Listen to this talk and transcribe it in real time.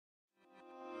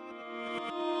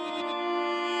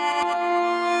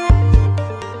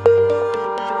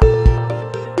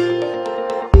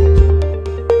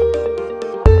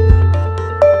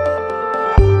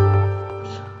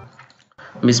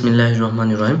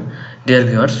Bismillahirrahmanirrahim. Dear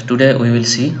viewers, today we will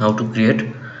see how to create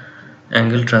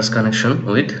angle truss connection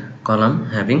with column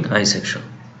having I section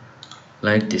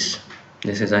like this.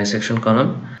 This is I section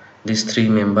column. These three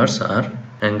members are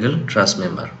angle truss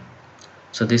member.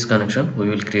 So this connection we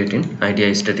will create in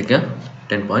Idea Statica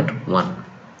 10.1.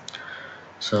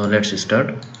 So let's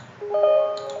start.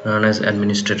 Run as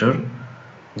administrator.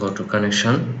 Go to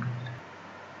connection.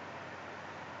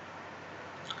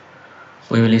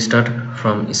 We will start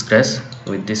from scratch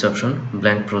with this option,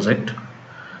 blank project.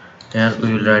 Here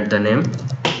we will write the name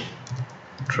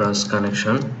truss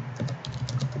connection.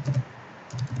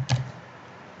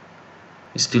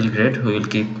 Steel grade we will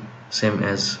keep same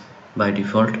as by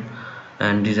default,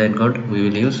 and design code we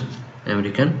will use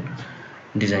American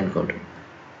design code.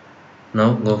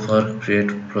 Now go for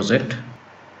create project.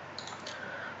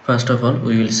 First of all,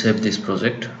 we will save this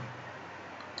project.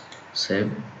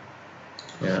 Save.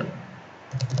 Here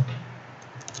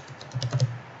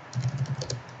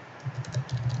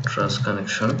truss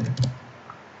connection.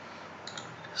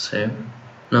 Save.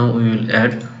 Now we will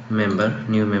add member,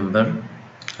 new member,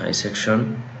 I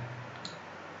section.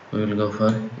 We will go for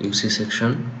UC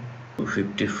section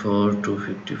 254,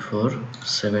 254,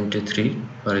 73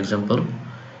 for example.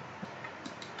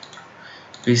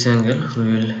 Piece angle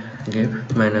we will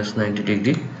give minus 90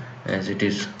 degree as it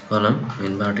is column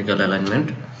in vertical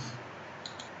alignment.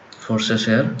 Forces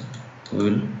here we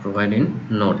will provide in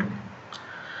node.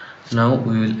 Now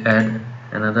we will add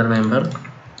another member,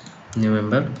 new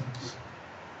member.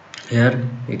 Here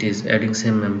it is adding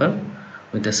same member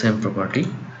with the same property,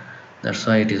 that's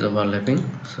why it is overlapping.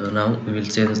 So now we will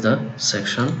change the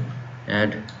section,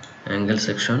 add angle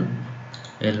section,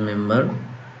 L member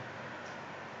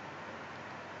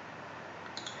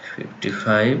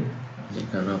 55,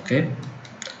 click on OK.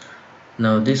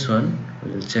 Now this one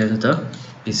we will change the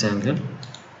piece angle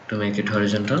to make it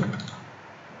horizontal.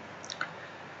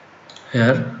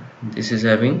 Here this is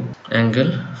having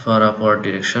angle for upward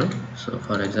direction, so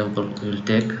for example we will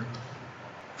take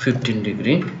 15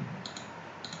 degree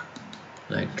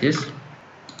like this,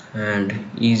 and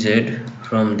EZ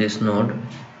from this node,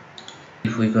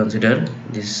 if we consider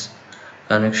this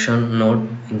connection node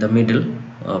in the middle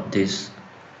of this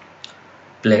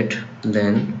plate,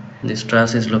 then this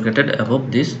truss is located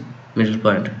above this middle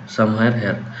point somewhere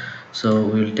here. So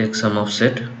we will take some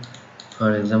offset,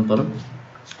 for example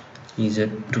EZ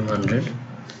 200.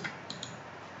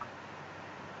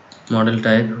 Model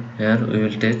type here we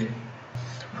will take,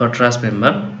 for truss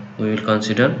member we will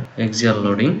consider axial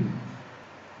loading.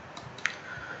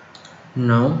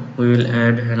 Now we will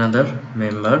add another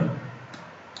member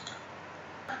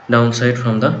downside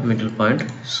from the middle point,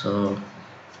 so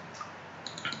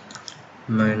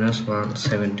minus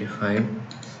 175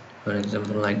 for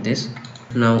example like this.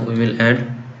 Now we will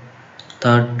add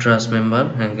third truss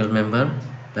member, angle member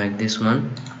like this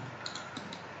one.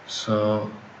 So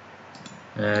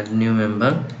add new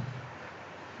member,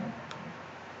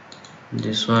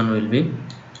 this one will be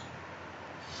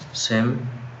same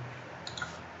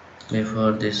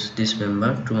before this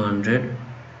member 200,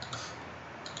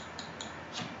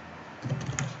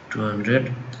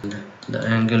 and the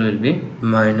angle will be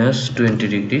minus 20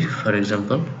 degree for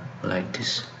example like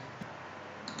this.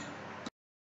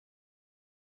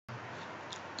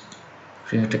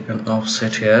 Create an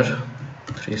offset here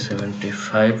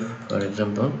 375 for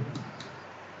example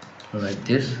like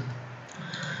this.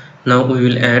 Now we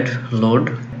will add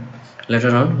load.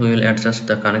 Later on we will adjust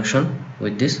the connection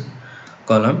with this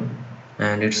column,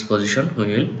 and its position we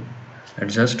will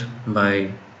adjust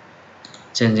by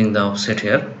changing the offset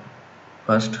here.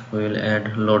 First we will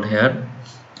add load here,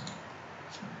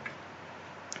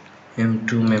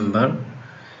 M2 member.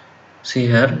 See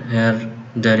here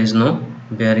there is no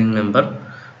bearing member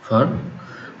for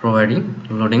providing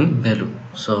loading value,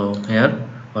 so here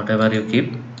whatever you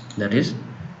keep, that is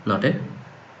not a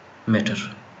matter.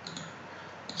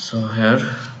 So here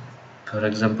for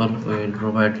example we will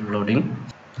provide loading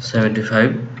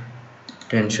 75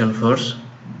 tension force,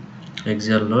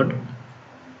 axial load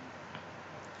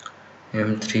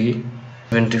M3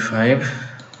 25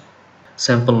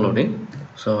 sample loading,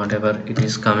 so whatever it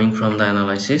is coming from the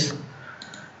analysis,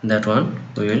 that one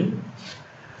we will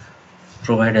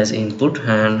provide as input,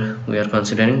 and we are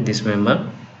considering this member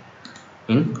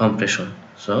in compression,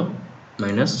 so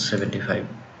minus 75.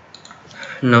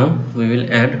 Now we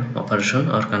will add operation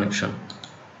or connection,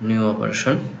 new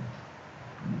operation,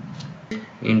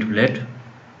 end plate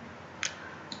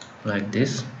like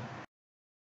this,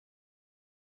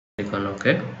 click on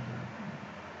OK.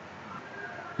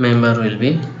 Member will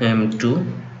be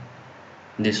M2,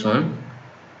 this one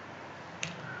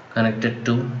connected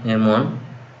to M1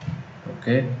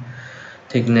 Okay,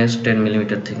 thickness 10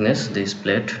 millimeter thickness. This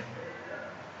plate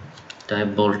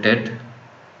type bolted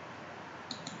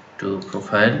to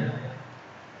profile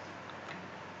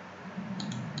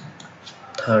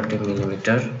 30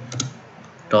 millimeter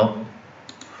top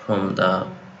from the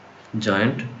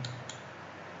joint,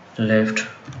 left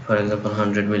for example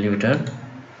 100 millimeter,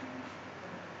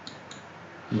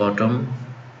 bottom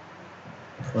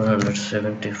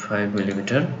 475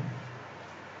 millimeter,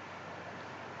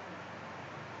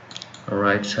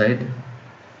 right side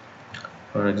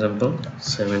for example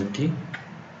 70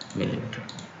 millimeter.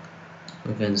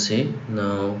 You can see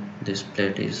now this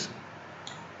plate is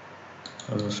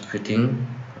almost fitting.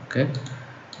 Okay,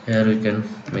 here we can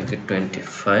make it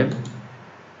 25.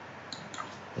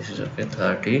 This is okay,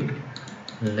 30,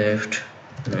 left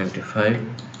 95.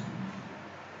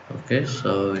 Okay,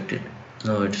 so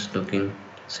now it's looking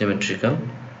symmetrical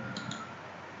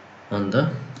on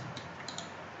the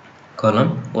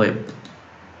column web.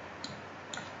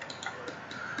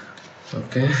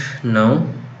 Okay, now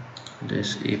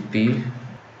this EP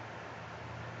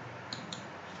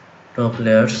top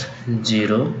layers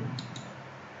 0,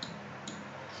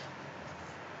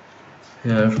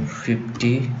 here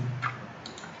 50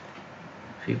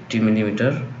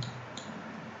 millimeter,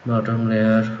 bottom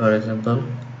layer for example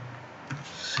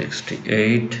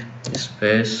 68,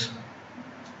 space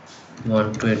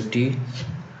 120,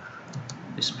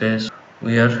 space.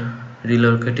 We are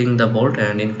relocating the bolt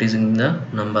and increasing the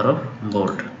number of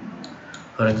bolt.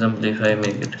 For example, if I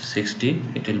make it 60,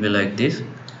 it will be like this.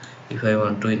 If I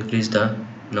want to increase the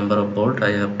number of bolt,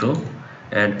 I have to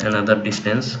add another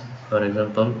distance, for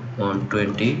example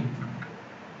 120,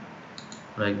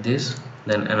 like this,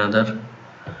 then another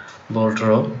bolt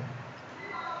row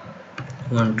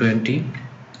 120,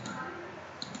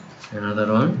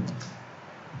 another one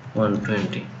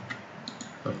 120.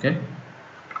 Okay,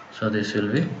 so this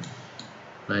will be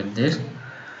like this.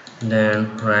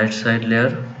 Then right side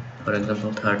layer for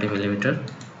example 30 millimeter.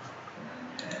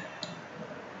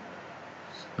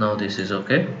 Now this is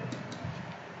okay,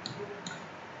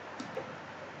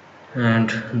 and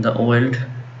the weld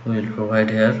we will provide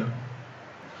here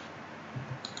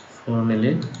 4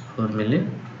 milli.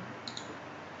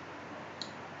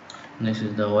 This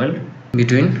is the weld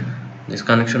between this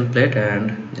connection plate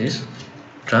and this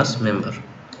truss member.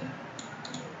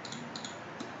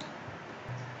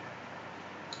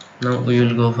 Now we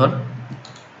will go for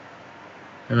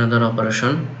another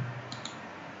operation,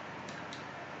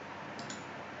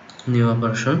 new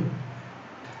operation,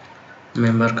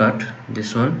 member cut.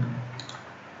 This one,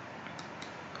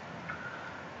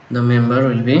 the member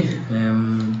will be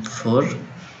M4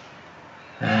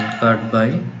 and cut by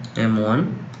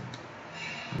M1,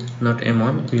 not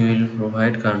M1. We will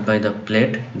provide cut by the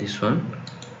plate, this one,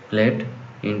 plate,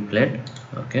 in plate.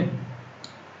 Okay,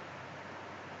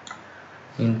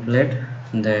 in plate.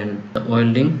 Then the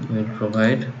welding will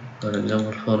provide for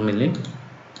example 4 milli.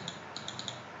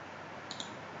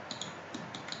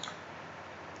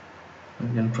 We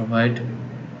can provide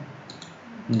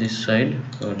this side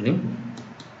welding,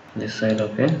 this side.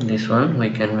 Okay, this one we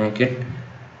can make it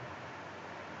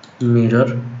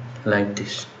mirror like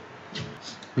this,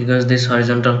 because this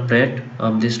horizontal plate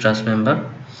of this truss member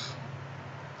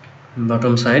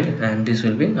bottom side and this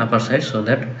will be upper side, so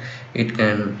that it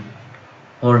can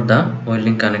hold the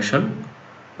welding connection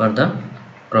for the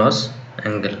cross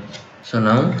angle. So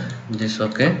now this,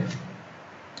 okay,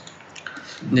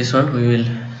 this one we will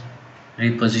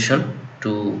reposition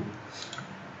to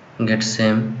get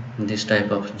same this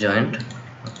type of joint.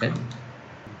 Okay,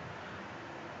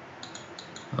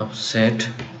 offset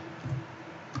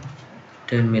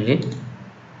 10 milli,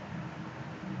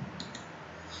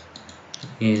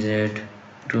 is at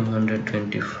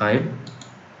 225,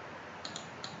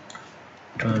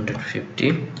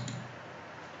 250.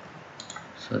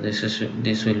 So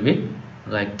this will be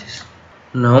like this.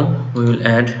 Now we will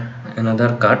add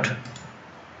another cut,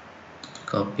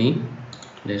 copy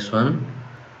this one,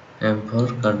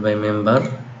 M4 cut by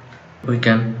member. We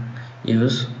can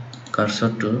use cursor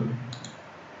to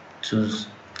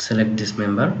select this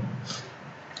member.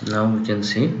 Now we can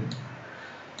see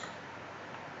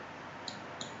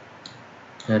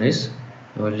here is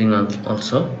welding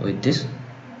also with this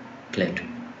plate.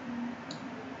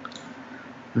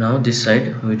 Now this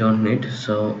side we don't need,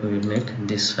 so we will make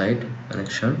this side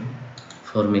connection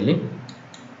 4 milli.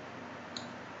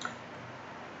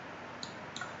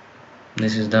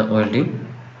 This is the welding.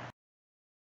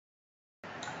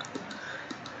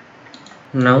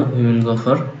 Now we will go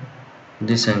for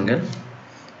this angle,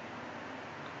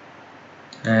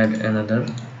 add another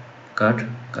cut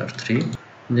 3.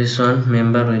 This one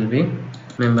member will be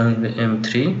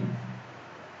M3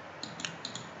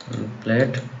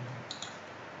 plate,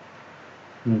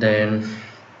 then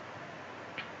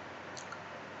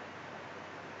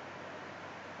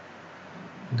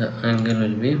the angle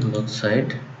will be both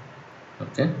side.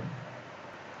 Okay,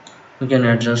 we can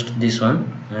adjust this one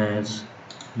as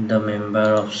the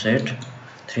member offset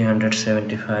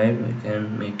 375. We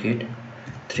can make it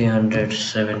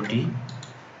 370,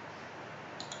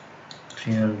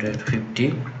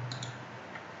 350,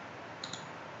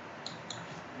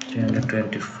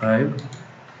 325.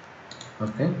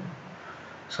 Okay,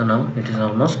 so now it is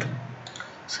almost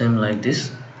same like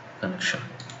this connection.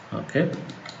 Okay,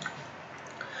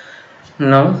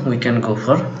 now we can go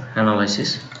for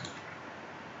analysis.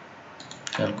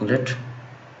 Calculate.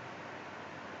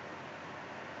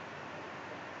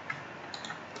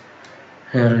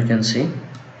 Here we can see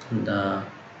the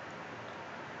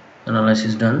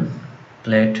analysis done.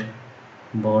 Plate,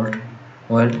 bolt,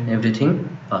 weld,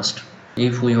 everything passed.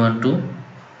 If we want to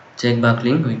check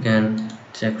buckling, we can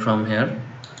check from here.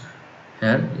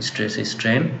 Here stress,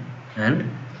 strain and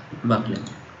buckling.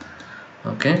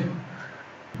 Okay,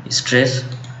 stress,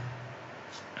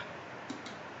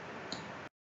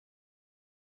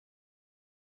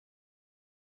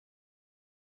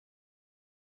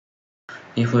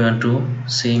 if we want to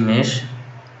see mesh,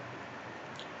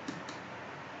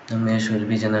 the mesh will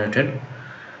be generated.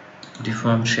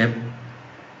 Deform shape,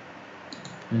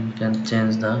 we can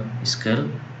change the scale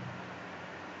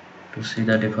to see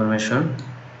the deformation.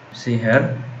 See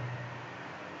here,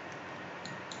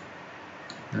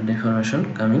 the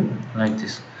deformation coming like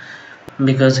this,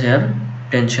 because here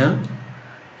tension,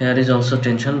 here is also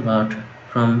tension, but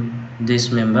from this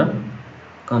member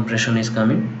compression is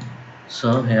coming,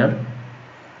 so here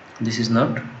this is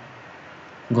not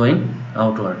going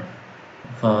outward.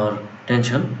 For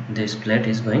tension, this plate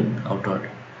is going outward.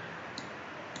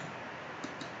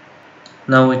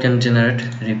 Now we can generate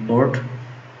report.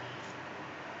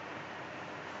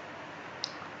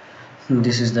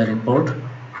 This is the report.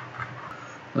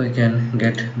 We can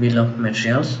get bill of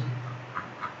materials.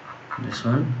 This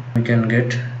one, we can get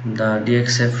the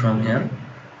DXF from here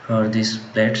for these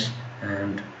plates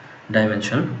and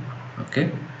dimension.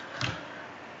 Okay,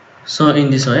 so in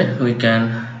this way we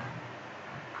can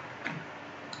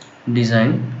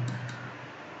design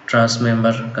truss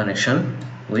member connection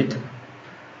with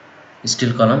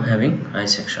steel column having I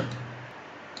section.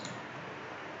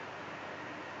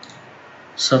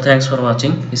 So thanks for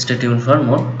watching. Stay tuned for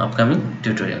more upcoming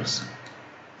tutorials.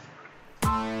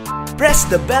 Press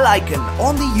the bell icon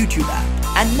on the YouTube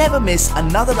app and never miss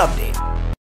another update.